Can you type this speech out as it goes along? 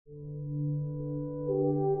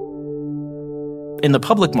In the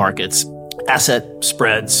public markets, asset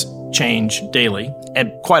spreads change daily,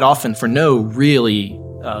 and quite often for no really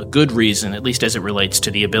good reason, at least as it relates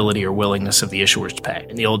to the ability or willingness of the issuers to pay.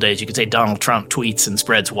 In the old days, you could say Donald Trump tweets and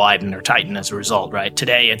spreads widen or tighten as a result, right?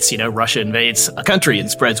 Today, it's, Russia invades a country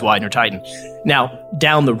and spreads widen or tighten. Now,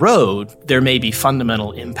 down the road, there may be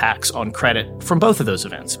fundamental impacts on credit from both of those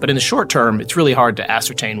events. But in the short term, it's really hard to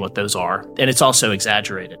ascertain what those are, and it's also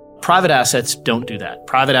exaggerated. Private assets don't do that.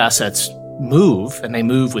 Private assets move, and they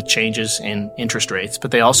move with changes in interest rates,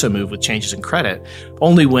 but they also move with changes in credit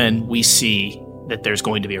only when we see that there's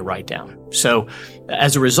going to be a write-down. So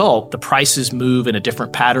as a result, the prices move in a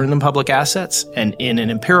different pattern than public assets. And in an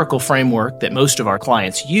empirical framework that most of our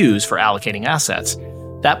clients use for allocating assets,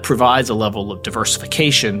 that provides a level of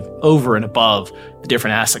diversification over and above the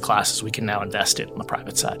different asset classes we can now invest in on the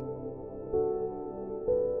private side.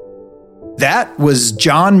 That was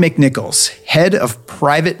John McNichols, head of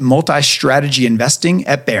private multi-strategy investing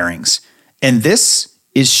at Barings. And this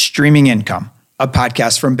is Streaming Income, a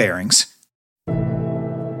podcast from Barings.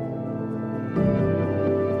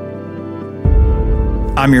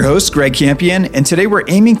 I'm your host, Greg Campion, and today we're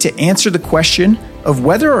aiming to answer the question of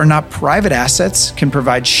whether or not private assets can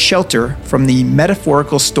provide shelter from the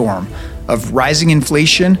metaphorical storm of rising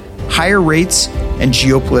inflation, higher rates, and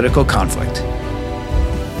geopolitical conflict.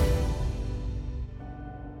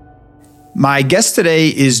 My guest today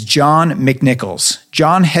is John McNichols.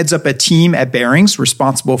 John heads up a team at Barings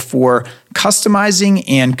responsible for customizing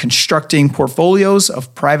and constructing portfolios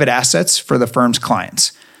of private assets for the firm's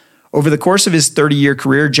clients. Over the course of his 30-year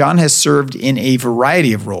career, John has served in a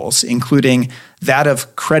variety of roles, including that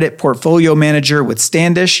of credit portfolio manager with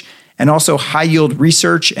Standish, and also high-yield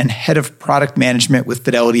research and head of product management with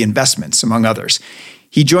Fidelity Investments, among others.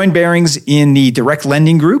 He joined Barings in the direct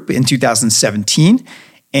lending group in 2017,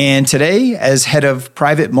 and today, as head of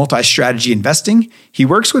private multi-strategy investing, he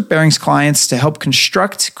works with Barings clients to help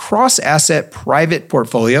construct cross-asset private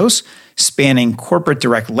portfolios spanning corporate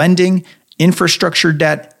direct lending, infrastructure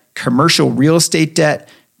debt, commercial real estate debt,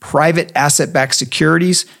 private asset-backed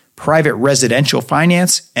securities, private residential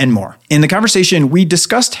finance, and more. In the conversation, we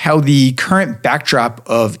discussed how the current backdrop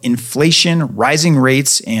of inflation, rising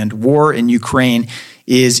rates, and war in Ukraine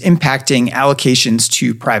is impacting allocations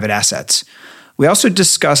to private assets. We also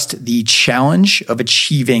discussed the challenge of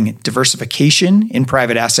achieving diversification in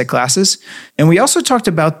private asset classes. And we also talked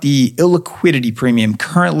about the illiquidity premium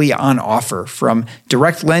currently on offer from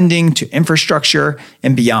direct lending to infrastructure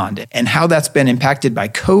and beyond, and how that's been impacted by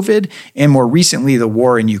COVID and more recently the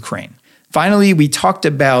war in Ukraine. Finally, we talked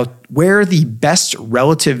about where the best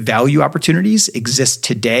relative value opportunities exist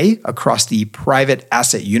today across the private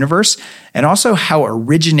asset universe, and also how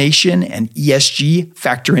origination and ESG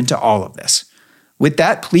factor into all of this. With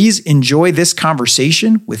that, please enjoy this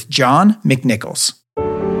conversation with John McNichols.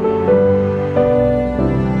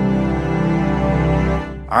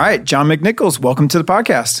 All right, John McNichols, welcome to the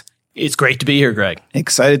podcast. It's great to be here, Greg.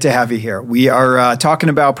 Excited to have you here. We are talking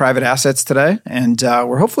about private assets today, and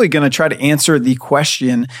we're hopefully going to try to answer the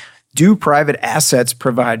question, do private assets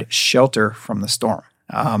provide shelter from the storm?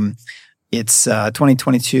 It's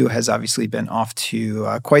 2022 has obviously been off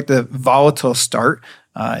to quite the volatile start.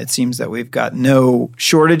 It seems that we've got no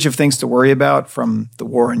shortage of things to worry about, from the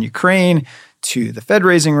war in Ukraine to the Fed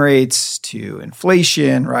raising rates to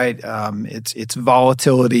inflation, right? It's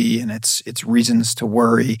volatility and it's reasons to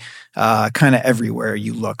worry kind of everywhere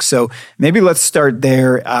you look. So maybe let's start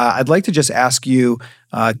there. I'd like to just ask you,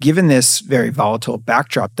 given this very volatile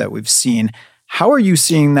backdrop that we've seen, how are you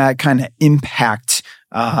seeing that kind of impact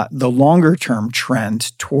the longer term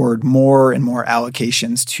trend toward more and more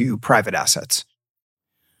allocations to private assets?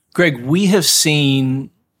 Greg, we have seen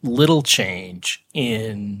little change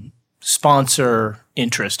in sponsor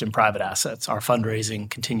interest in private assets. Our fundraising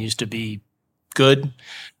continues to be good.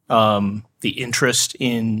 The interest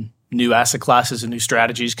in new asset classes and new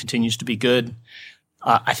strategies continues to be good.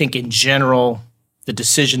 I think in general, the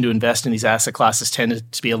decision to invest in these asset classes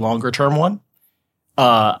tended to be a longer term one.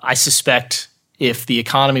 I suspect if the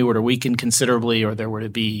economy were to weaken considerably or there were to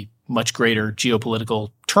be much greater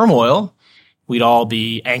geopolitical turmoil, we'd all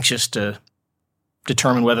be anxious to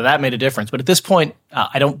determine whether that made a difference. But at this point,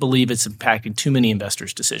 I don't believe it's impacting too many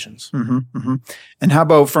investors' decisions. Mm-hmm, mm-hmm. And how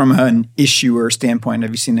about from an issuer standpoint?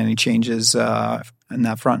 Have you seen any changes in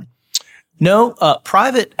that front? No.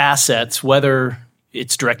 Private assets, whether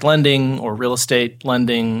it's direct lending or real estate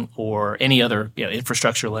lending or any other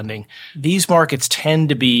infrastructure lending, these markets tend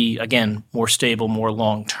to be, again, more stable, more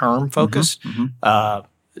long-term focused. Mm-hmm, mm-hmm.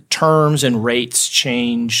 Terms and rates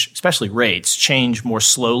change, especially rates, change more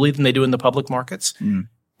slowly than they do in the public markets. Mm.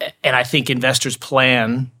 And I think investors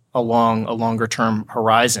plan along a longer term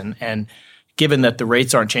horizon. And given that the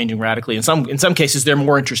rates aren't changing radically, in some cases, they're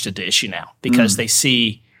more interested to issue now because they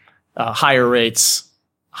see higher rates,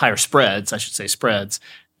 higher spreads, I should say spreads.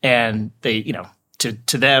 And they,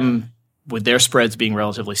 to them, with their spreads being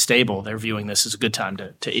relatively stable, they're viewing this as a good time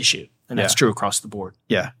to issue. And that's true across the board.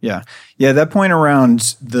 Yeah. That point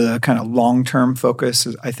around the kind of long-term focus,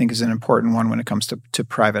 I think, is an important one when it comes to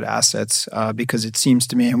private assets, because it seems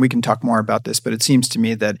to me, and we can talk more about this, but it seems to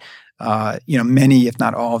me that many, if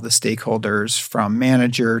not all, of the stakeholders, from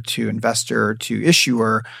manager to investor to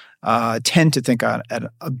issuer, tend to think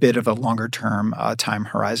at a bit of a longer-term time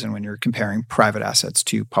horizon when you're comparing private assets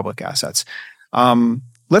to public assets.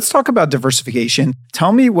 Let's talk about diversification.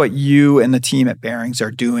 Tell me what you and the team at Barings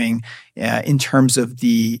are doing in terms of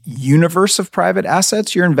the universe of private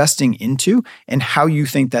assets you're investing into and how you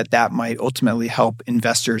think that might ultimately help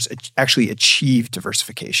investors actually achieve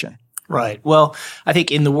diversification. Right. Well, I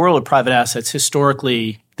think in the world of private assets,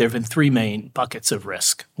 historically, there have been three main buckets of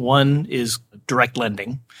risk. One is direct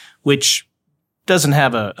lending, which doesn't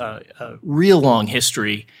have a real long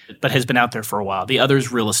history, but has been out there for a while. The other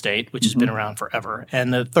is real estate, which has been around forever.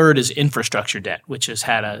 And the third is infrastructure debt, which has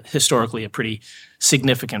had historically a pretty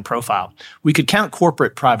significant profile. We could count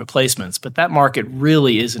corporate private placements, but that market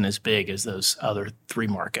really isn't as big as those other three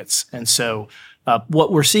markets. And so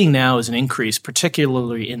what we're seeing now is an increase,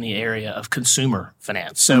 particularly in the area of consumer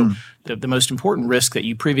finance. So the most important risk that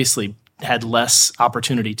you previously had less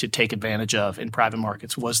opportunity to take advantage of in private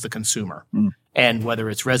markets was the consumer. And whether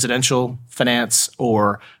it's residential finance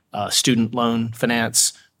or student loan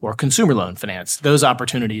finance or consumer loan finance, those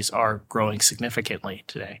opportunities are growing significantly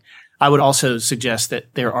today. I would also suggest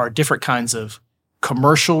that there are different kinds of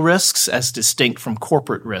commercial risks as distinct from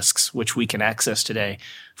corporate risks, which we can access today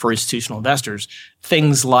for institutional investors.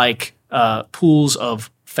 Things like pools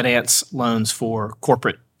of finance loans for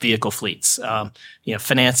corporate vehicle fleets,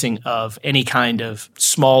 financing of any kind of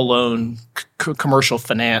small loan commercial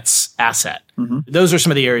finance asset. Those are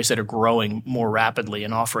some of the areas that are growing more rapidly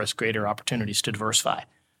and offer us greater opportunities to diversify.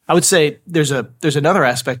 I would say there's another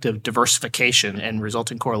aspect of diversification and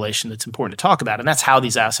resulting correlation that's important to talk about, and that's how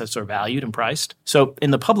these assets are valued and priced. So in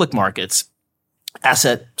the public markets,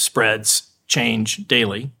 asset spreads change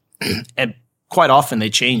daily, and quite often they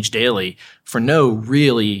change daily for no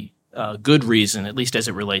really good reason, at least as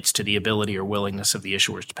it relates to the ability or willingness of the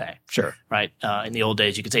issuers to pay. Sure. Right. In the old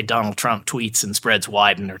days, you could say Donald Trump tweets and spreads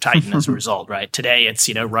widen or tighten as a result. Right. Today,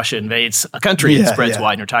 it's, Russia invades a country and spreads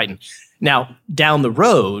widen or tighten. Now, down the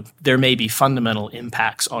road, there may be fundamental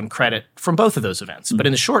impacts on credit from both of those events. But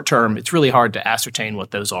in the short term, it's really hard to ascertain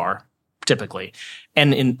what those are typically.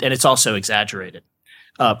 And it's also exaggerated.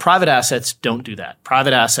 Private assets don't do that.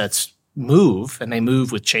 Private assets move, and they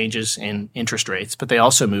move with changes in interest rates, but they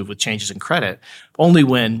also move with changes in credit only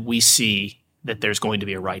when we see that there's going to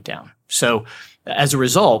be a write-down. So as a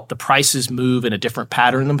result, the prices move in a different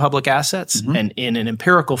pattern than public assets. And in an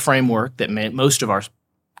empirical framework that most of our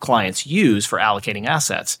clients use for allocating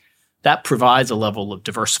assets, that provides a level of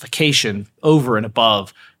diversification over and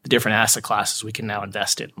above the different asset classes we can now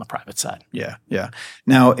invest in on the private side. Yeah.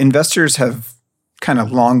 Now, investors have kind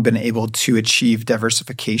of long been able to achieve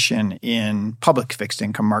diversification in public fixed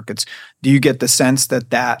income markets. Do you get the sense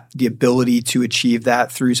that the ability to achieve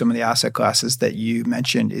that through some of the asset classes that you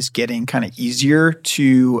mentioned is getting kind of easier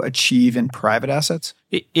to achieve in private assets?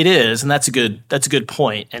 It is, and that's a good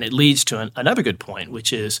point, and it leads to another good point,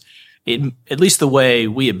 which is at least the way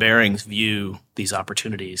we at Barings view these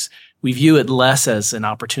opportunities. We view it less as an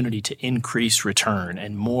opportunity to increase return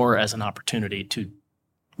and more as an opportunity to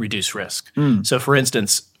reduce risk. So for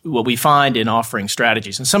instance, what we find in offering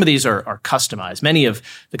strategies, and some of these are customized. Many of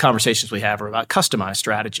the conversations we have are about customized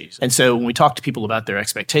strategies. And so when we talk to people about their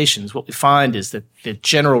expectations, what we find is that the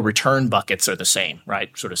general return buckets are the same, right?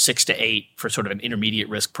 Sort of 6 to 8 for sort of an intermediate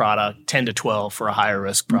risk product, 10 to 12 for a higher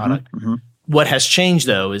risk product. What has changed,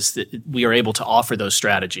 though, is that we are able to offer those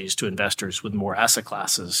strategies to investors with more asset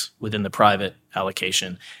classes within the private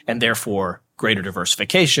allocation, and therefore greater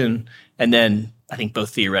diversification, and then I think both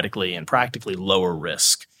theoretically and practically lower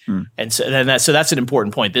risk. And so that's an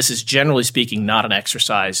important point. This is generally speaking not an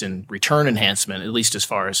exercise in return enhancement, at least as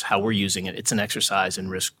far as how we're using it. It's an exercise in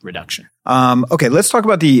risk reduction. Okay, let's talk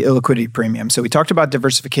about the illiquidity premium. So we talked about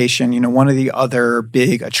diversification. One of the other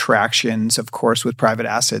big attractions, of course, with private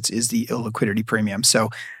assets is the illiquidity premium. So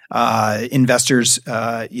investors,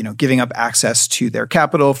 giving up access to their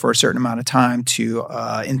capital for a certain amount of time to,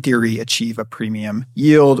 in theory, achieve a premium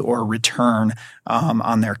yield or return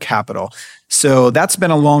on their capital. So that's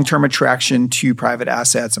been a long-term attraction to private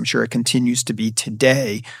assets. I'm sure it continues to be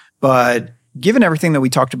today. But given everything that we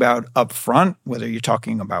talked about up front, whether you're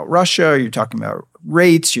talking about Russia, you're talking about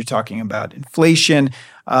rates, you're talking about inflation,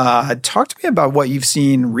 talk to me about what you've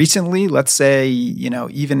seen recently, let's say,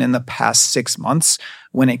 even in the past 6 months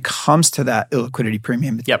when it comes to that illiquidity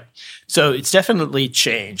premium. Yep. So it's definitely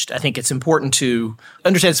changed. I think it's important to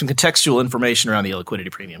understand some contextual information around the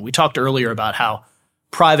illiquidity premium. We talked earlier about how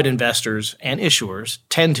private investors and issuers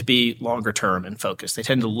tend to be longer term in focus. They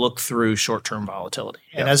tend to look through short-term volatility.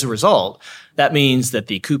 Yep. And as a result, that means that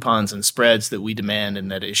the coupons and spreads that we demand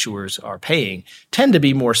and that issuers are paying tend to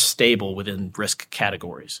be more stable within risk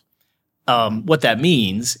categories. What that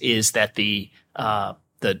means is that the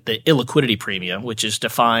illiquidity premium, which is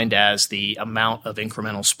defined as the amount of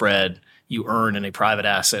incremental spread you earn in a private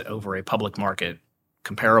asset over a public market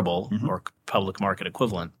comparable or public market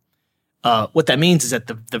equivalent, what that means is that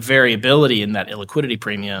the variability in that illiquidity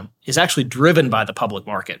premium is actually driven by the public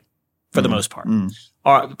market for the most part.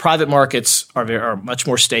 Our private markets are much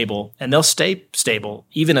more stable, and they'll stay stable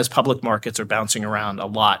even as public markets are bouncing around a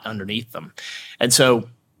lot underneath them. And so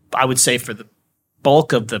I would say for the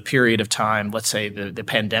bulk of the period of time, let's say the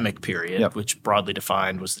pandemic period, which broadly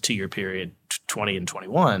defined was the 2-year period, 20 and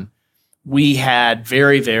 21, we had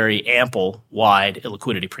very, very ample, wide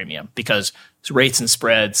illiquidity premium because rates and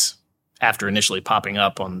spreads, after initially popping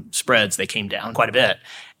up on spreads, they came down quite a bit.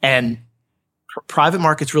 And private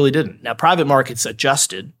markets really didn't. Now, private markets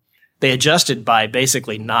adjusted. They adjusted by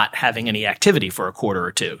basically not having any activity for a quarter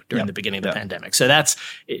or two during the beginning of the pandemic. So that's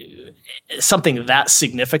something that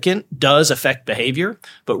significant does affect behavior.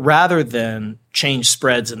 But rather than change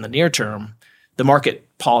spreads in the near term, the market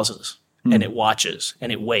pauses and it watches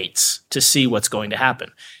and it waits to see what's going to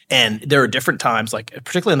happen. And there are different times, like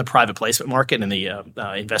particularly in the private placement market and the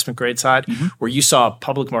investment grade side, where you saw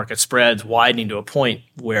public market spreads widening to a point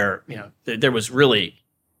where there was really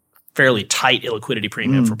fairly tight illiquidity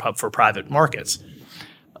premium for private markets.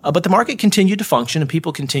 But the market continued to function and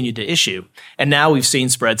people continued to issue. And now we've seen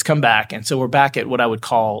spreads come back. And so we're back at what I would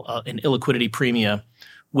call an illiquidity premium,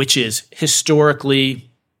 which is historically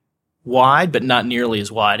wide, but not nearly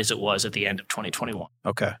as wide as it was at the end of 2021.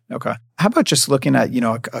 Okay. How about just looking at,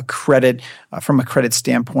 a credit from a credit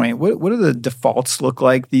standpoint? What do the defaults look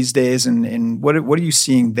like these days, and what are you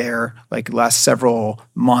seeing there, like last several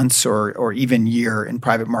months or even year in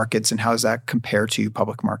private markets, and how does that compare to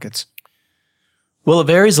public markets? Well, it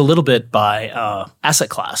varies a little bit by asset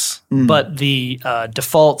class, but the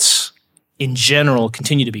defaults in general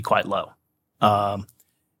continue to be quite low.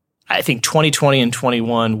 I think 2020 and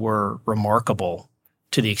 21 were remarkable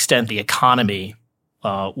to the extent the economy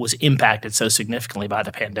was impacted so significantly by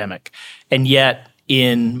the pandemic. And yet,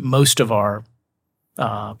 in most of our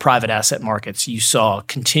private asset markets, you saw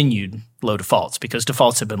continued low defaults because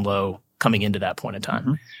defaults have been low coming into that point in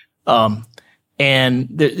time. And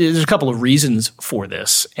there's a couple of reasons for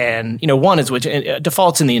this. And, one is which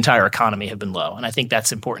defaults in the entire economy have been low. And I think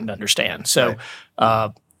that's important to understand. So,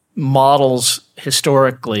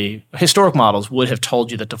 historic models would have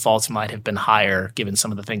told you that defaults might have been higher given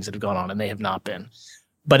some of the things that have gone on, and they have not been.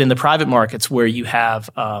 But in the private markets where you have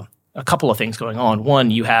a couple of things going on,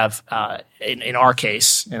 one, you have in our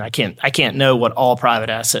case, and I can't know what all private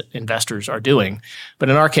asset investors are doing, but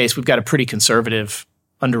in our case, we've got a pretty conservative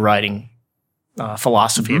underwriting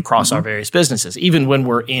philosophy across our various businesses. Even when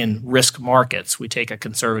we're in risk markets, we take a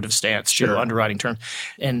conservative stance to underwriting terms.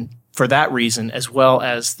 And for that reason, as well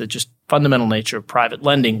as the just fundamental nature of private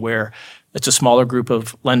lending, where it's a smaller group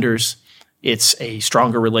of lenders, it's a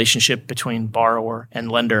stronger relationship between borrower and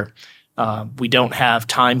lender. We don't have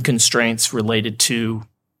time constraints related to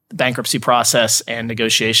the bankruptcy process and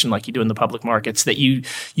negotiation like you do in the public markets, that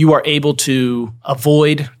you are able to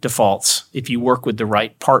avoid defaults if you work with the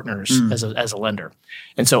right partners as a lender.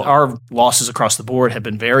 And so our losses across the board have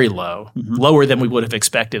been very low, lower than we would have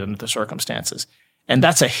expected under the circumstances. And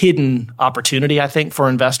that's a hidden opportunity, I think, for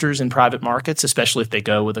investors in private markets, especially if they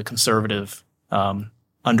go with a conservative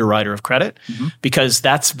underwriter of credit, because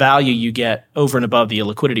that's value you get over and above the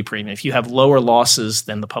illiquidity premium. If you have lower losses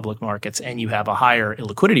than the public markets and you have a higher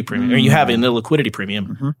illiquidity premium, or you have an illiquidity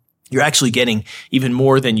premium, you're actually getting even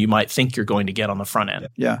more than you might think you're going to get on the front end.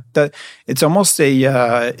 Yeah, it's almost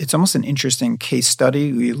an interesting case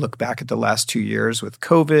study. We look back at the last 2 years with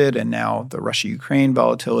COVID and now the Russia-Ukraine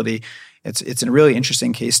volatility. It's a really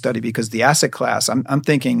interesting case study because the asset class, I'm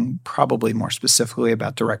thinking probably more specifically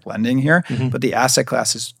about direct lending here, but the asset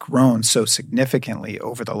class has grown so significantly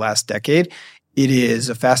over the last decade. It is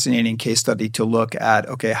a fascinating case study to look at,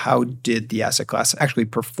 okay, how did the asset class actually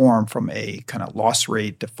perform from a kind of loss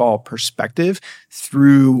rate default perspective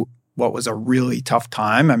through what was a really tough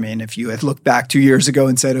time. I mean, if you had looked back 2 years ago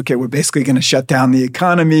and said, okay, we're basically going to shut down the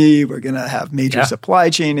economy, we're going to have major supply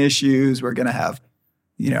chain issues, we're going to have,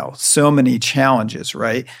 so many challenges,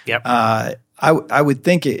 right? Yep. I would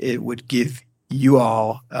think it would give you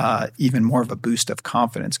all even more of a boost of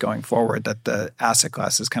confidence going forward that the asset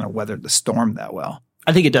class has kind of weathered the storm that well.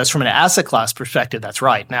 I think it does from an asset class perspective. That's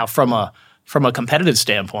right. Now, from a competitive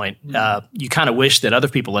standpoint, you kind of wish that other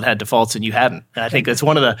people had defaults and you hadn't. And I think that's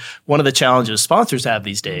one of the challenges sponsors have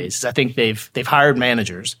these days. Is I think they've hired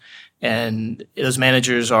managers, and those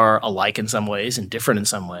managers are alike in some ways and different in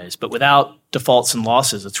some ways. But without defaults and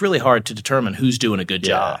losses, it's really hard to determine who's doing a good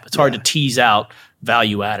job. It's hard to tease out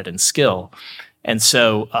value added and skill. And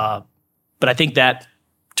so, but I think that,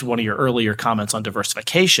 to one of your earlier comments on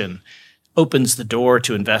diversification, opens the door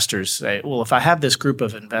to investors say, well, if I have this group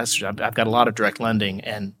of investors, I've got a lot of direct lending,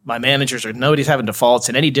 and my managers nobody's having defaults,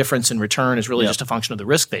 and any difference in return is really just a function of the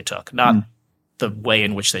risk they took, not the way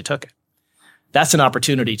in which they took it. That's an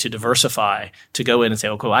opportunity to diversify, to go in and say,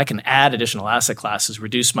 okay, well, I can add additional asset classes,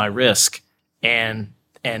 reduce my risk, and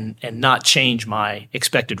not change my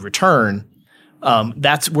expected return.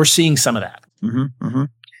 We're seeing some of that.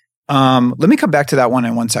 Let me come back to that one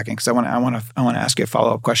in 1 second, because I want to ask you a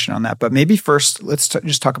follow-up question on that. But maybe first, let's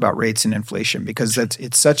just talk about rates and inflation, because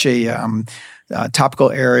it's such a topical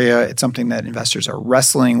area. It's something that investors are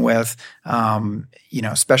wrestling with,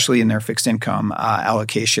 especially in their fixed income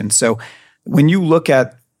allocation. So when you look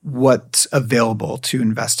at what's available to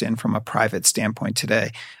invest in from a private standpoint today,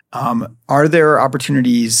 are there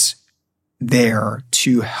opportunities there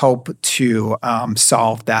to help to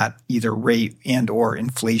solve that either rate and or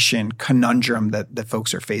inflation conundrum that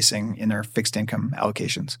folks are facing in their fixed income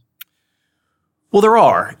allocations? Well, there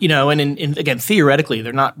are, and again, theoretically,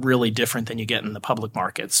 they're not really different than you get in the public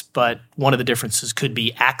markets. But one of the differences could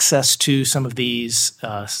be access to some of these.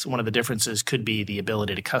 One of the differences could be the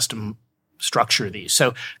ability to custom structure these.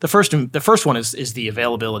 So the first one is the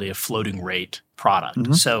availability of floating rate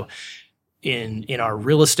product. So in our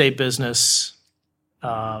real estate business,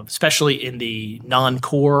 especially in the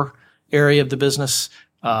non-core area of the business,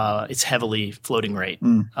 it's heavily floating rate.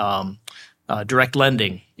 Direct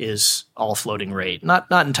lending is all floating rate. Not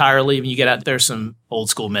entirely. I mean, you get out there's some old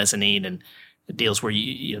school mezzanine and deals where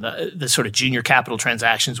the sort of junior capital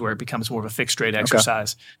transactions where it becomes more of a fixed rate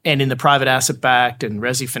exercise. Okay. And in the private asset backed and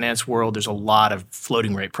resi finance world, there's a lot of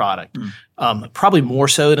floating rate product. Probably more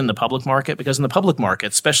so than in the public market, because in the public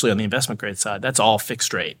market, especially on the investment grade side, that's all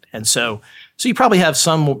fixed rate. And so you probably have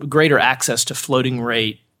some greater access to floating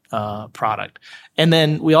rate product. And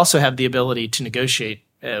then we also have the ability to negotiate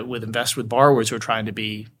with borrowers who are trying to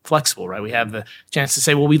be flexible, right? We have the chance to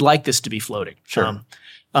say, well, we'd like this to be floating. Sure.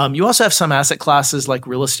 You also have some asset classes like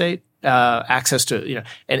real estate, access to,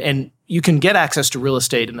 and you can get access to real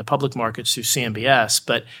estate in the public markets through CMBS,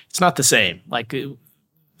 but it's not the same. Like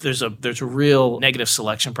there's a real negative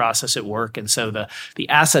selection process at work. And so the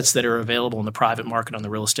assets that are available in the private market on the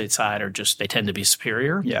real estate side they tend to be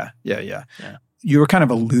superior. Yeah. You were kind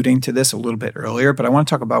of alluding to this a little bit earlier, but I want to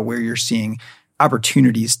talk about where you're seeing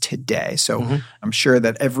opportunities today. So I'm sure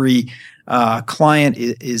that every client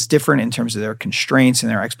is different in terms of their constraints and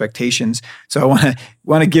their expectations. So I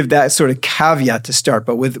want to give that sort of caveat to start.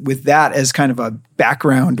 But with that as kind of a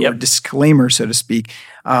background or disclaimer, so to speak,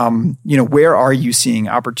 where are you seeing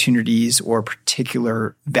opportunities or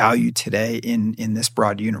particular value today in this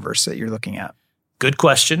broad universe that you're looking at? Good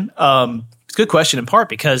question. It's a good question in part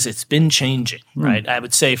because it's been changing, right? I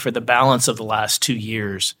would say for the balance of the last 2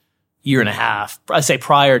 years, year and a half, I'd say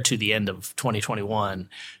prior to the end of 2021,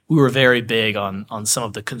 we were very big on some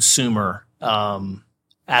of the consumer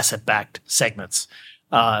asset-backed segments.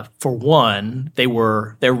 For one,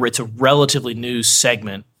 it's a relatively new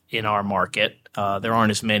segment in our market. There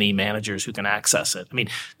aren't as many managers who can access it. I mean,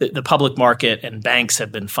 the public market and banks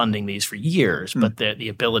have been funding these for years, but the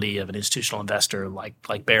ability of an institutional investor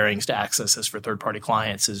like Barings to access this for third-party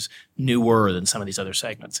clients is newer than some of these other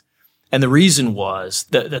segments. And the reason was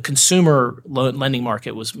the consumer lending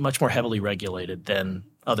market was much more heavily regulated than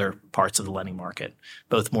other parts of the lending market,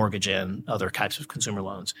 both mortgage and other types of consumer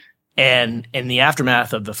loans. And in the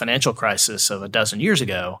aftermath of the financial crisis of a dozen years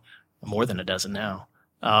ago, more than a dozen now,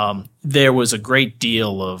 there was a great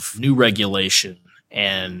deal of new regulation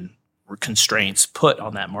and constraints put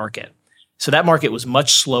on that market. So that market was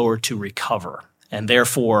much slower to recover. And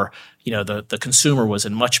therefore, the consumer was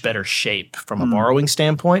in much better shape from a borrowing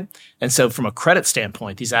standpoint. And so from a credit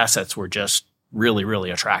standpoint, these assets were just really, really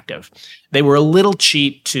attractive. They were a little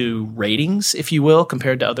cheap to ratings, if you will,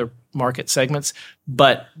 compared to other market segments,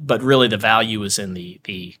 but really the value is in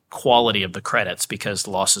the quality of the credits because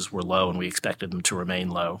the losses were low and we expected them to remain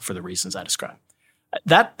low for the reasons I described.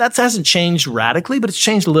 That hasn't changed radically, but it's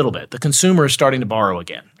changed a little bit. The consumer is starting to borrow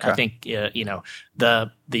again. Okay. I think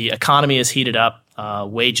the economy is heated up,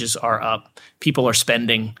 wages are up, people are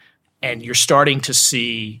spending, and you're starting to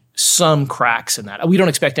see some cracks in that. We don't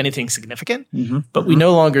expect anything significant, but we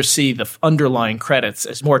no longer see the underlying credits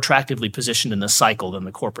as more attractively positioned in the cycle than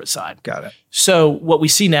the corporate side. Got it. So what we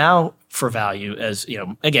see now for value as,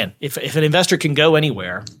 again, if an investor can go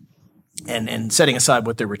anywhere, and setting aside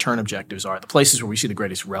what their return objectives are, the places where we see the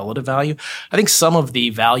greatest relative value, I think some of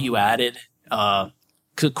the value-added,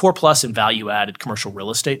 core plus and value-added commercial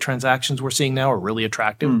real estate transactions we're seeing now are really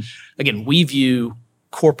attractive. Again, we view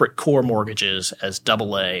corporate core mortgages as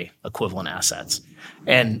AA equivalent assets.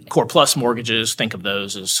 And core plus mortgages, think of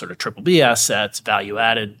those as sort of BBB assets.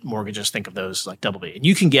 Value-added mortgages, think of those like BB. And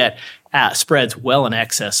you can get spreads well in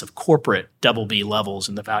excess of corporate BB levels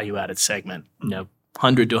in the value-added segment,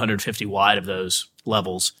 100 to 150 wide of those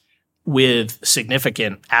levels with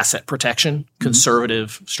significant asset protection,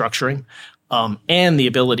 conservative structuring, and the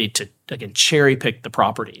ability to, again, cherry pick the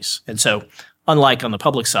properties. And so unlike on the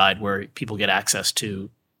public side where people get access to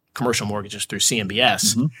commercial mortgages through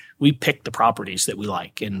CMBS, we pick the properties that we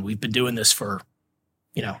like. And we've been doing this for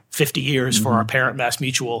 50 years for our parent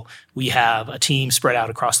MassMutual. We have a team spread out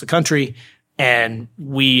across the country. And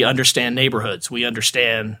we understand neighborhoods. We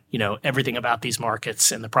understand, everything about these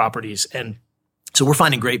markets and the properties. And so we're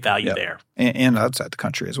finding great value there. And outside the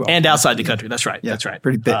country as well. And outside the country. That's right. Yeah, that's right.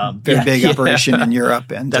 Pretty big, big operation in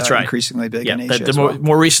Europe and that's right. Increasingly big in Asia as well.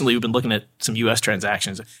 More recently, we've been looking at some U.S.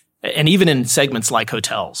 transactions. And even in segments like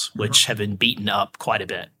hotels, which have been beaten up quite a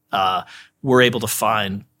bit, we're able to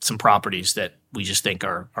find some properties that we just think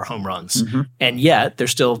are home runs. And yet they're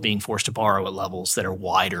still being forced to borrow at levels that are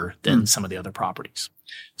wider than some of the other properties.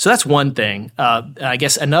 So that's one thing. I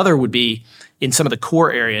guess another would be in some of the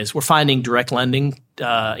core areas, we're finding direct lending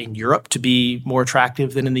in Europe to be more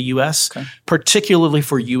attractive than in the U.S., particularly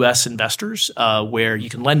for U.S. investors, where you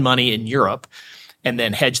can lend money in Europe and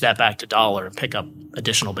then hedge that back to dollar and pick up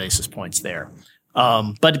additional basis points there.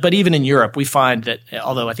 But even in Europe, we find that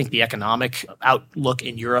although I think the economic outlook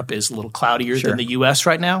in Europe is a little cloudier than the U.S.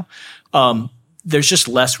 right now, there's just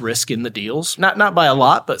less risk in the deals. Not by a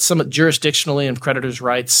lot, but some jurisdictionally and creditors'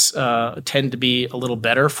 rights tend to be a little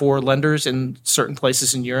better for lenders in certain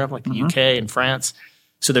places in Europe, like the UK and France.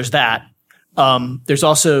 So there's that. There's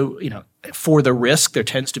also, for the risk, there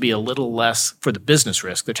tends to be a little less for the business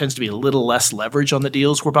risk. There tends to be a little less leverage on the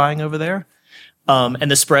deals we're buying over there. And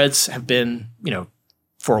the spreads have been,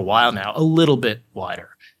 for a while now, a little bit wider.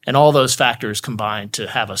 And all those factors combine to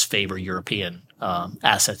have us favor European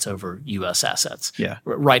assets over U.S. assets. Yeah.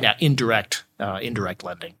 Right now, indirect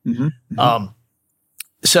lending.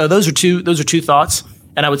 So those are two thoughts.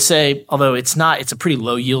 And I would say, although it's a pretty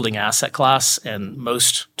low yielding asset class, and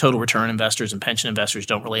most total return investors and pension investors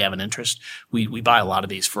don't really have an interest. We buy a lot of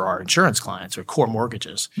these for our insurance clients or core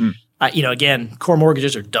mortgages. Again, core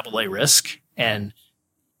mortgages are AA risk. And,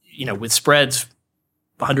 with spreads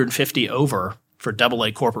 150 over for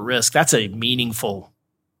AA corporate risk, that's a meaningful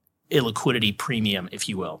illiquidity premium, if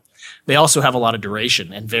you will. They also have a lot of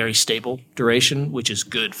duration and very stable duration, which is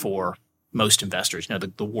good for most investors.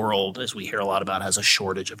 The world, as we hear a lot about, has a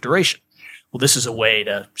shortage of duration. Well, this is a way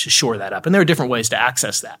to shore that up. And there are different ways to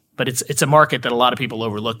access that. But it's a market that a lot of people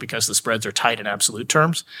overlook because the spreads are tight in absolute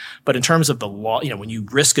terms. But in terms of the law, when you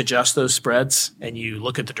risk adjust those spreads and you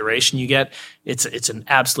look at the duration you get, it's an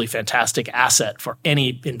absolutely fantastic asset for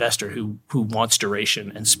any investor who wants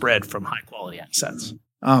duration and spread from high quality assets.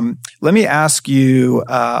 Let me ask you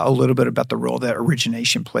a little bit about the role that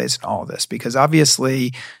origination plays in all of this, because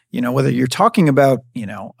obviously, whether you're talking about,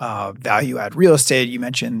 value add real estate, you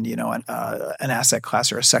mentioned, an asset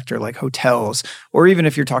class or a sector like hotels, or even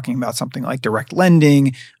if you're talking about something like direct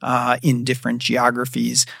lending in different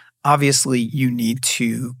geographies, obviously you need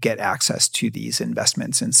to get access to these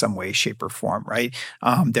investments in some way, shape, or form, right?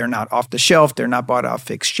 They're not off the shelf. They're not bought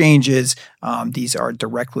off exchanges. These are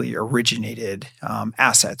directly originated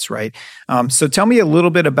assets, right? So tell me a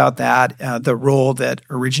little bit about that, the role that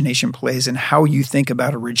origination plays and how you think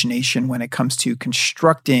about origination when it comes to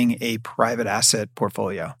constructing a private asset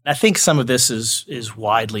portfolio. I think some of this is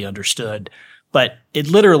widely understood, but it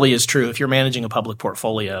literally is true. If you're managing a public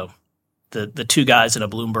portfolio, the two guys in a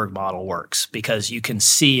Bloomberg model works because you can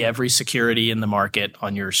see every security in the market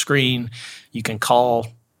on your screen. You can call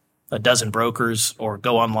a dozen brokers or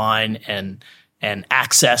go online and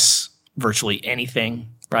access virtually anything,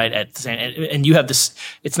 right? And you have this,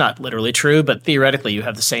 it's not literally true, but theoretically you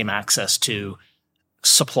have the same access to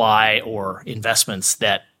supply or investments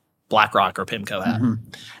that BlackRock or PIMCO have.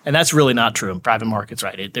 And that's really not true in private markets,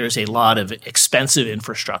 right? There's a lot of expensive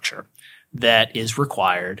infrastructure that is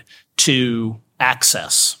required to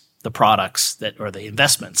access the products or the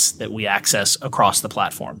investments that we access across the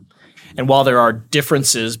platform. And while there are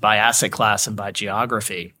differences by asset class and by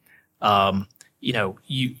geography,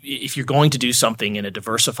 if you're going to do something in a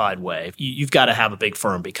diversified way, you've got to have a big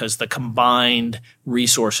firm because the combined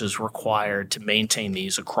resources required to maintain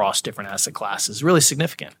these across different asset classes is really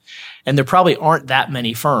significant. And there probably aren't that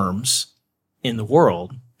many firms in the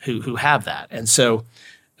world who have that. And so,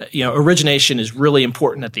 origination is really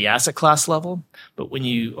important at the asset class level. But when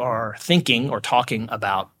you are thinking or talking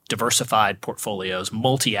about diversified portfolios,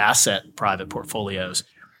 multi-asset private portfolios,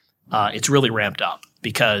 it's really ramped up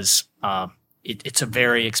because it's a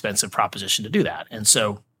very expensive proposition to do that. And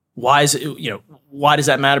so why does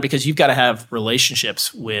that matter? Because you've got to have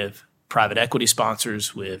relationships with private equity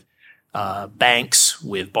sponsors, with banks,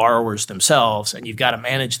 with borrowers themselves, and you've got to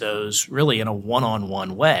manage those really in a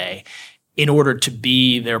one-on-one way in order to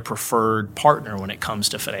be their preferred partner when it comes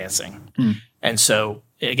to financing. And so,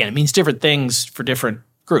 again, it means different things for different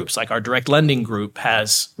groups. Like our direct lending group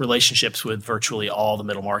has relationships with virtually all the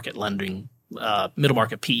middle market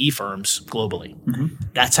PE firms globally.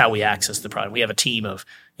 That's how we access the product. We have a team of,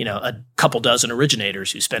 a couple dozen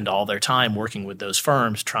originators who spend all their time working with those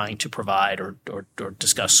firms trying to provide or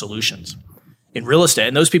discuss solutions. In real estate,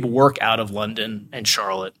 and those people work out of London and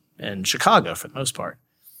Charlotte and Chicago for the most part.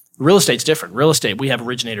 Real estate's different. Real estate, we have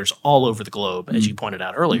originators all over the globe, as you pointed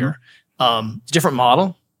out earlier. Different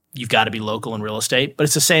model. You've got to be local in real estate, but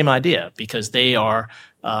it's the same idea because they are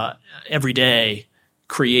every day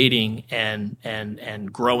creating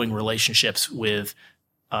and growing relationships with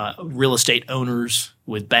real estate owners,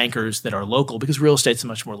 with bankers that are local, because real estate's a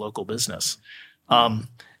much more local business.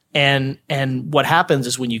 And what happens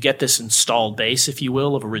is when you get this installed base, if you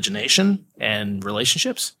will, of origination and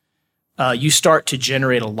relationships, you start to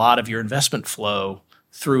generate a lot of your investment flow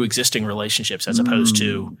through existing relationships as opposed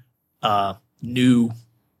to new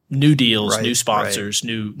deals, new sponsors,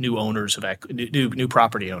 new owners of new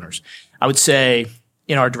property owners. I would say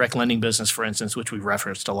in our direct lending business, for instance, which we've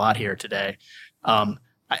referenced a lot here today, I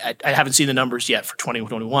haven't seen the numbers yet for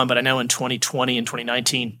 2021, but I know in 2020 and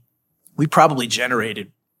 2019, we probably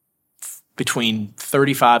generated between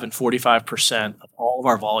 35 and 45% of all of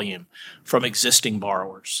our volume from existing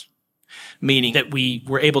borrowers, meaning that we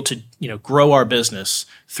were able to grow our business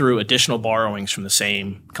through additional borrowings from the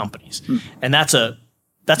same companies. And that's a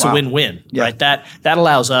win-win, right? That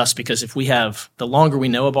allows us, because if we have, the longer we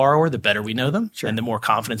know a borrower, the better we know them, and the more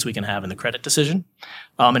confidence we can have in the credit decision.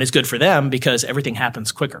 And it's good for them because everything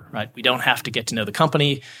happens quicker, right? We don't have to get to know the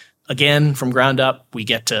company again from ground up. We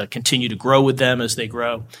get to continue to grow with them as they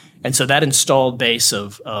grow. And so that installed base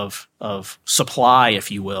of supply,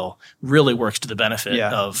 if you will, really works to the benefit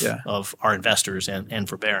of our investors and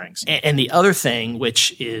for Barings. And the other thing,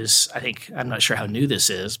 which is, I think, I'm not sure how new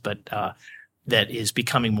this is, but that is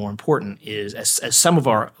becoming more important is as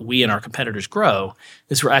we and our competitors grow,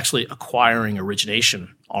 is we're actually acquiring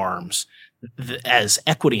origination arms as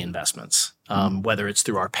equity investments, whether it's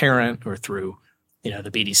through our parent or through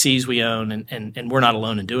the BDCs we own, and we're not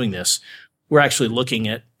alone in doing this. We're actually looking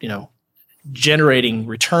at generating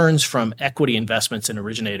returns from equity investments in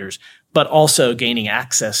originators, but also gaining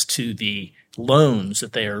access to the loans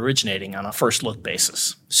that they are originating on a first look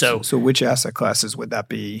basis. So which asset classes would that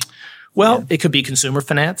be? Well, it could be consumer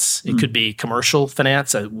finance. It could be commercial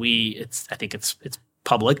finance. I think it's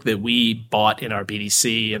public that we bought in our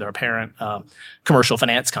BDC and our parent commercial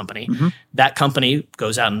finance company. That company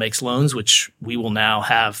goes out and makes loans, which we will now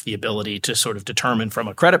have the ability to sort of determine from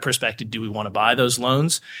a credit perspective, do we want to buy those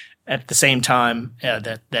loans? At the same time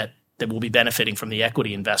that we'll be benefiting from the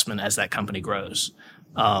equity investment as that company grows.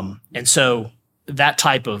 And so that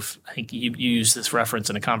type of, I think you used this reference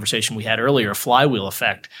in a conversation we had earlier, flywheel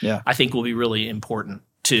effect, I think will be really important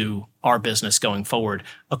to our business going forward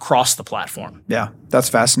across the platform. Yeah, that's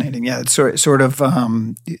fascinating. Yeah, it's sort of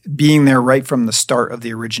being there right from the start of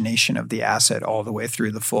the origination of the asset all the way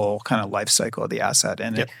through the full kind of life cycle of the asset.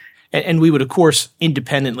 And we would, of course,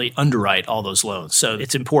 independently underwrite all those loans. So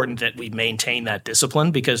it's important that we maintain that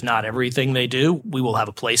discipline because not everything they do we will have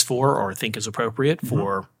a place for or think is appropriate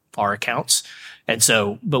for our accounts. And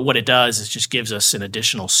so, but what it does is just gives us an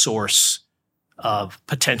additional source of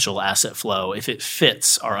potential asset flow if it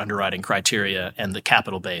fits our underwriting criteria and the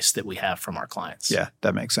capital base that we have from our clients. Yeah,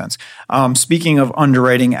 that makes sense. Speaking of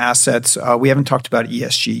underwriting assets, we haven't talked about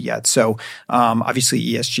ESG yet. So obviously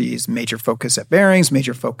ESG is a major focus at Barings,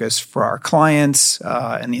 major focus for our clients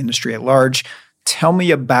and the industry at large. Tell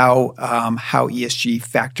me about how ESG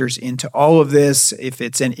factors into all of this. If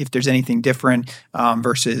there's anything different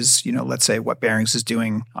versus, let's say what Barings is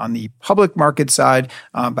doing on the public market side.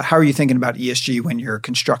 But how are you thinking about ESG when you're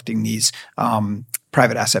constructing these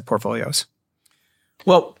private asset portfolios?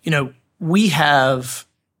 Well, we have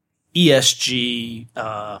ESG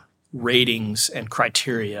ratings and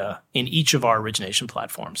criteria in each of our origination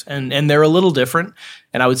platforms, and they're a little different.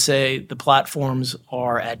 And I would say the platforms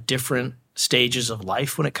are at different stages of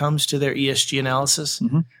life when it comes to their ESG analysis.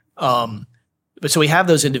 But so we have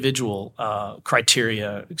those individual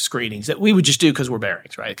criteria screenings that we would just do because we're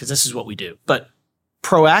Barings, right? Because this is what we do. But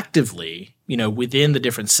proactively, within the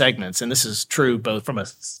different segments, and this is true both from a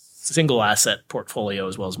single asset portfolio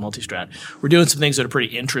as well as multi-strat, we're doing some things that are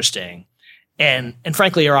pretty interesting. And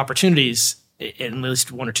frankly, our opportunities, in at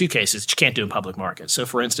least one or two cases, you can't do in public markets. So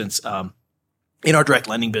for instance, in our direct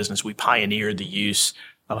lending business, we pioneered the use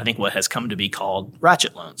of, I think, what has come to be called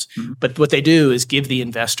ratchet loans. But what they do is give the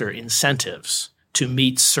investor incentives to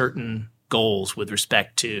meet certain goals with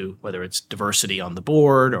respect to whether it's diversity on the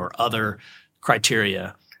board or other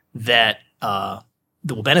criteria that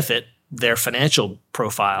will benefit their financial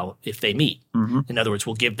profile if they meet. In other words,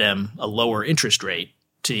 we'll give them a lower interest rate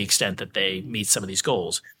to the extent that they meet some of these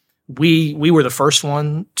goals. We were the first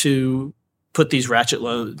one to put these ratchet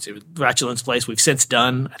loans in place. We've since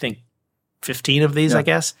done, I think, 15 of these, I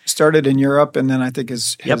guess. Started in Europe and then I think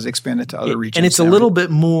has expanded to other regions. And it's a little bit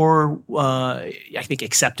more, I think,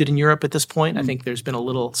 accepted in Europe at this point. I think there's been a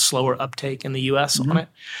little slower uptake in the U.S. on it.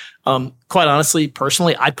 Quite honestly,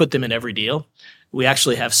 personally, I put them in every deal. We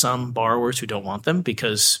actually have some borrowers who don't want them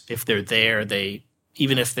because if they're there,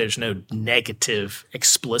 even if there's no negative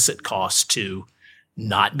explicit cost to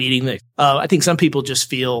not meeting the, I think some people just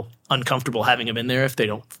feel uncomfortable having them in there if they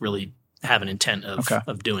don't really have an intent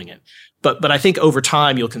of doing it. But I think over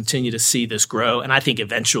time you'll continue to see this grow, and I think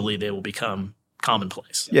eventually they will become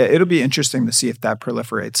commonplace. Yeah, it'll be interesting to see if that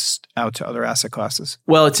proliferates out to other asset classes.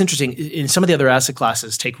 Well, it's interesting. In some of the other asset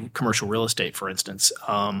classes, take commercial real estate, for instance,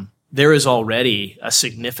 there is already a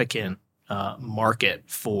significant market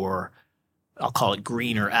for, I'll call it,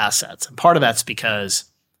 greener assets. And part of that's because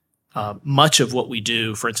much of what we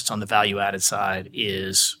do, for instance, on the value-added side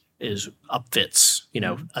is upfits.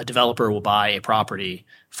 A developer will buy a property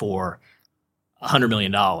for $100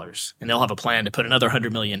 million, and they'll have a plan to put another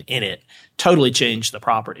 $100 million in it, totally change the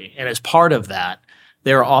property. And as part of that,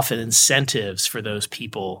 there are often incentives for those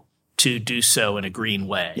people to do so in a green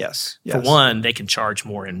way. Yes. For one, they can charge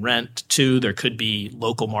more in rent. Two, there could be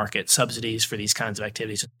local market subsidies for these kinds of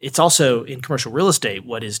activities. It's also in commercial real estate,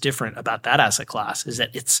 what is different about that asset class is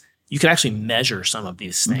that you can actually measure some of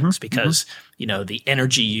these things because, the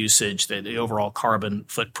energy usage, the overall carbon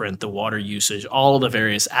footprint, the water usage, all of the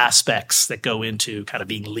various aspects that go into kind of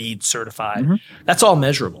being LEED certified, that's all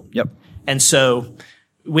measurable. Yep. And so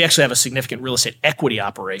we actually have a significant real estate equity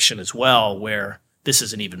operation as well, where this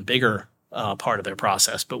is an even bigger part of their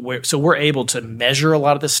process. But we're able to measure a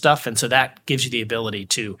lot of this stuff. And so that gives you the ability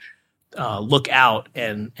to look out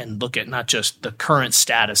and look at not just the current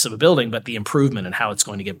status of a building, but the improvement and how it's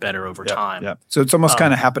going to get better over time. Yeah. So it's almost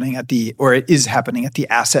kind of happening it is happening at the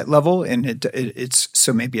asset level, and it's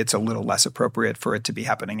so maybe it's a little less appropriate for it to be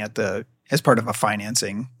happening as part of a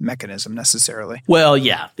financing mechanism necessarily. Well,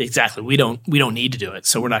 yeah, exactly. We don't need to do it,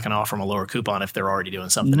 so we're not going to offer them a lower coupon if they're already doing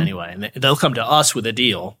something anyway, and they'll come to us with a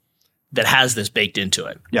deal that has this baked into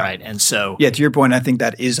it, right? And so, to your point, I think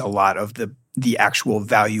that is a lot of the actual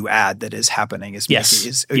value add that is happening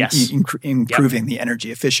is improving the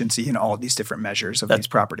energy efficiency in all of these different measures of these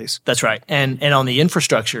properties. That's right. And on the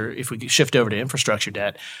infrastructure, if we shift over to infrastructure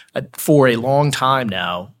debt, for a long time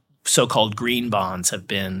now, so-called green bonds have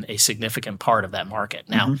been a significant part of that market.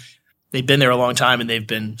 Now, they've been there a long time and they've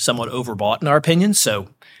been somewhat overbought in our opinion. So,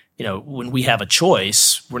 when we have a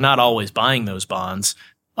choice, we're not always buying those bonds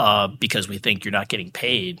because we think you're not getting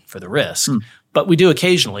paid for the risk. But we do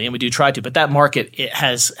occasionally, and we do try to. But that market, it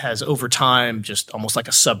has over time, just almost like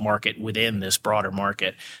a sub-market within this broader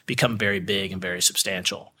market, become very big and very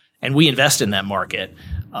substantial. And we invest in that market,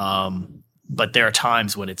 but there are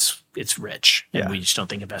times when it's rich, and we just don't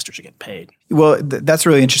think investors are getting paid. Well, that's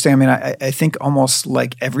really interesting. I mean, I think almost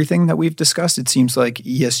like everything that we've discussed, it seems like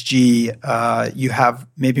ESG, you have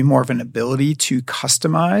maybe more of an ability to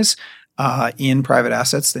customize in private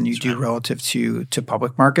assets than you do relative to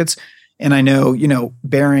public markets. And I know,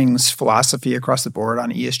 Barings' philosophy across the board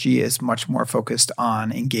on ESG is much more focused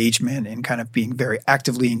on engagement and kind of being very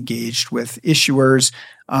actively engaged with issuers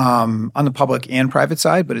on the public and private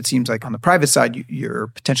side. But it seems like on the private side,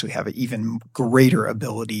 you potentially have an even greater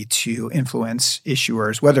ability to influence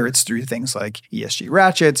issuers, whether it's through things like ESG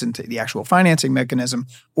ratchets and the actual financing mechanism,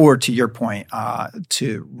 or to your point,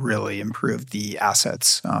 to really improve the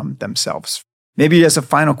assets themselves. Maybe as a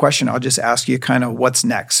final question, I'll just ask you kind of what's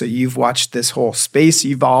next. So you've watched this whole space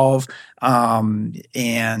evolve,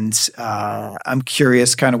 and I'm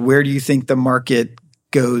curious kind of where do you think the market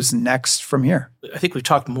goes next from here? I think we've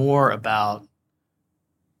talked more about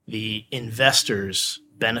the investors'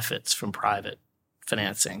 benefits from private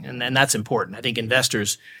financing, and that's important. I think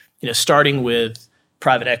investors, starting with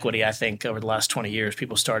private equity, I think over the last 20 years,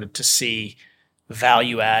 people started to see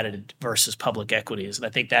value added versus public equities. And I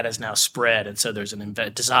think that has now spread. And so there's a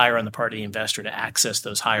desire on the part of the investor to access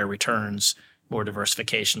those higher returns, more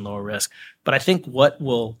diversification, lower risk. But I think what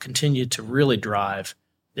will continue to really drive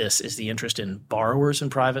this is the interest in borrowers in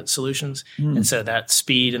private solutions. And so that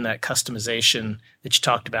speed and that customization that you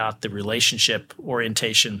talked about, the relationship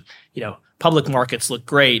orientation, public markets look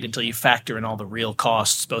great until you factor in all the real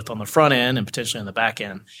costs, both on the front end and potentially on the back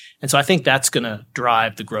end. And so I think that's going to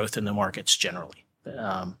drive the growth in the markets generally.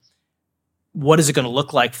 What is it going to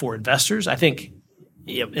look like for investors? I think,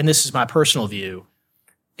 and this is my personal view,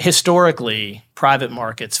 historically, private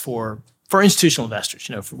markets for institutional investors,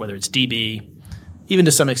 for whether it's DB, even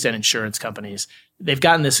to some extent insurance companies, they've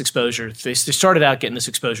gotten this exposure. They started out getting this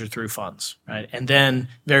exposure through funds, right? And then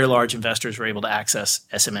very large investors were able to access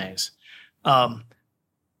SMAs.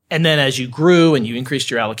 And then as you grew and you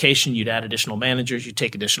increased your allocation, you'd add additional managers, you'd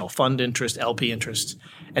take additional fund interest, LP interests.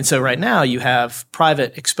 And so right now you have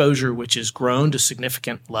private exposure, which has grown to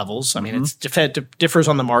significant levels. I mean, it differs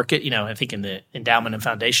on the market. I think in the endowment and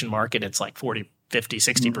foundation market, it's like 40, 50,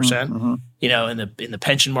 60%. In the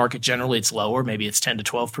pension market, generally it's lower. Maybe it's 10 to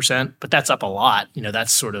 12%, but that's up a lot.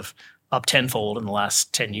 That's sort of up tenfold in the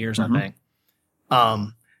last 10 years, I think.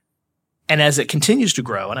 And as it continues to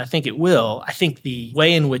grow, and I think it will, I think the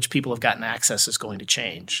way in which people have gotten access is going to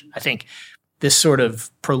change. I think this sort of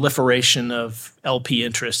proliferation of LP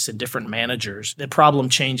interests in different managers, the problem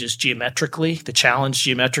changes geometrically, the challenge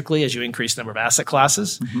geometrically as you increase the number of asset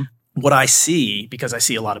classes. What I see, because I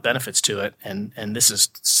see a lot of benefits to it, and this is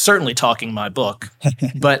certainly talking my book,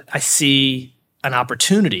 but I see an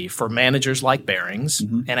opportunity for managers like Barings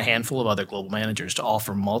and a handful of other global managers to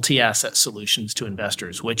offer multi-asset solutions to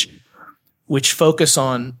investors, which focus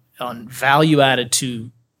on value added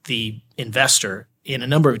to the investor in a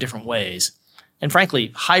number of different ways. And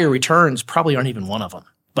frankly, higher returns probably aren't even one of them,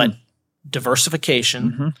 but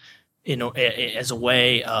diversification, as a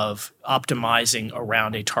way of optimizing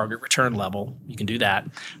around a target return level, you can do that.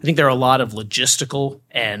 I think there are a lot of logistical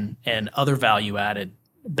and other value added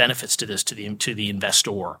benefits to this to the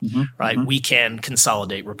investor, right? We can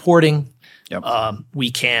consolidate reporting.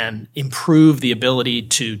 We can improve the ability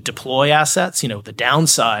to deploy assets. The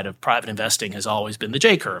downside of private investing has always been the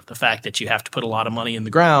J-curve, the fact that you have to put a lot of money in the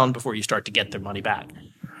ground before you start to get their money back.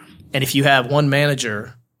 And if you have one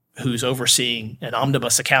manager who's overseeing an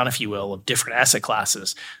omnibus account, if you will, of different asset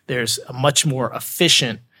classes, there's a much more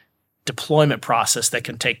efficient deployment process that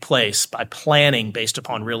can take place by planning based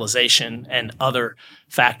upon realization and other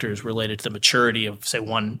factors related to the maturity of, say,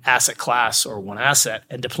 one asset class or one asset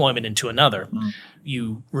and deployment into another.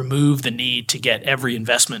 You remove the need to get every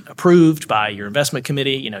investment approved by your investment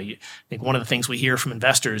committee. I think one of the things we hear from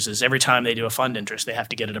investors is every time they do a fund interest, they have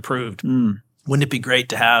to get it approved. Wouldn't it be great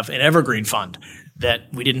to have an evergreen fund that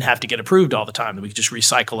we didn't have to get approved all the time, that we could just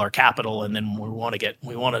recycle our capital, and then when we want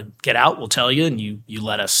to get out, we'll tell you, and you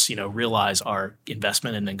let us, realize our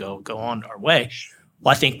investment and then go on our way.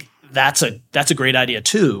 Well, I think that's a great idea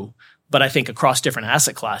too. But I think across different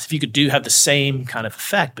asset classes, if you could have the same kind of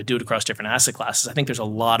effect, but do it across different asset classes, I think there's a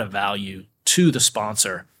lot of value to the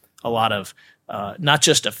sponsor, a lot of not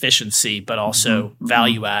just efficiency, but also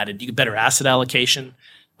value added. You get better asset allocation.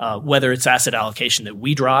 Whether it's asset allocation that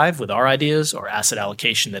we drive with our ideas or asset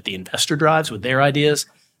allocation that the investor drives with their ideas,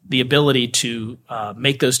 the ability to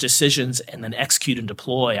make those decisions and then execute and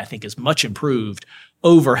deploy, I think, is much improved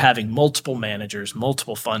over having multiple managers,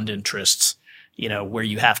 multiple fund interests, where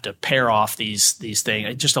you have to pair off these things.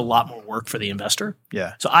 It's just a lot more work for the investor.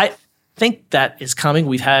 Yeah. So I think that is coming.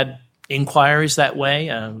 We've had inquiries that way.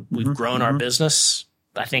 We've grown our business,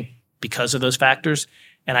 I think, because of those factors,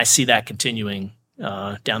 and I see that continuing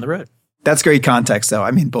down the road. That's great context, though.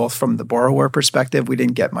 I mean, both from the borrower perspective, we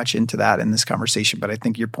didn't get much into that in this conversation, but I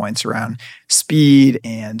think your points around speed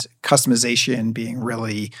and customization being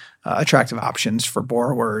really attractive options for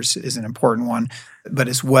borrowers is an important one. But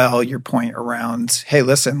as well, your point around, hey,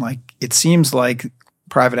 listen, like it seems like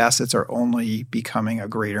private assets are only becoming a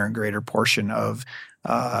greater and greater portion of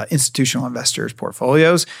institutional investors'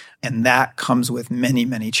 portfolios. And that comes with many,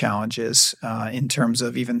 many challenges in terms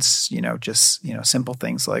of even, just simple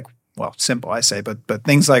things like, well, simple, I say, but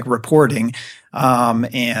things like reporting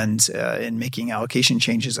and making allocation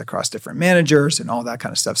changes across different managers and all that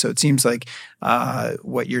kind of stuff. So it seems like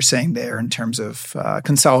what you're saying there in terms of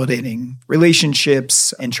consolidating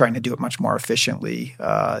relationships and trying to do it much more efficiently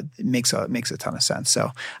it makes a ton of sense.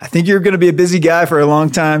 So I think you're going to be a busy guy for a long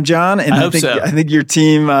time, John, and I think your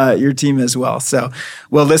team as well. So,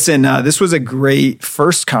 well, listen, this was a great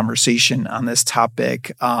first conversation on this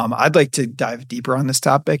topic. I'd like to dive deeper on this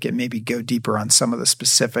topic and maybe go deeper on some of the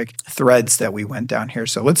specific threads that we went down here.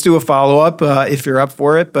 So let's do a follow-up if you're up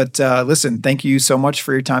for it. But listen, thank you so much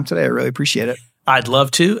for your time today. I really appreciate it. I'd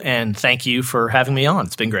love to. And thank you for having me on.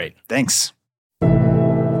 It's been great. Thanks.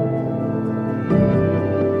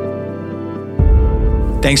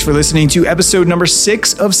 Thanks for listening to episode number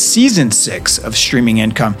 6 of season 6 of Streaming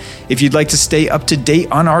Income. If you'd like to stay up to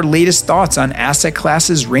date on our latest thoughts on asset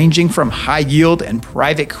classes ranging from high yield and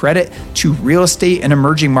private credit to real estate and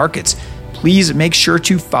emerging markets, please make sure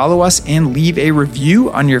to follow us and leave a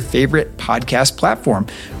review on your favorite podcast platform.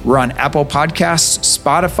 We're on Apple Podcasts,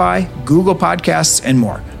 Spotify, Google Podcasts, and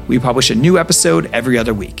more. We publish a new episode every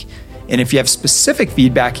other week. And if you have specific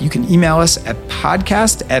feedback, you can email us at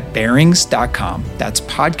podcast@barings.com. That's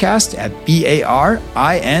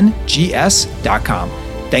podcast@barings.com.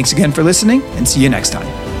 Thanks again for listening and see you next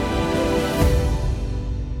time.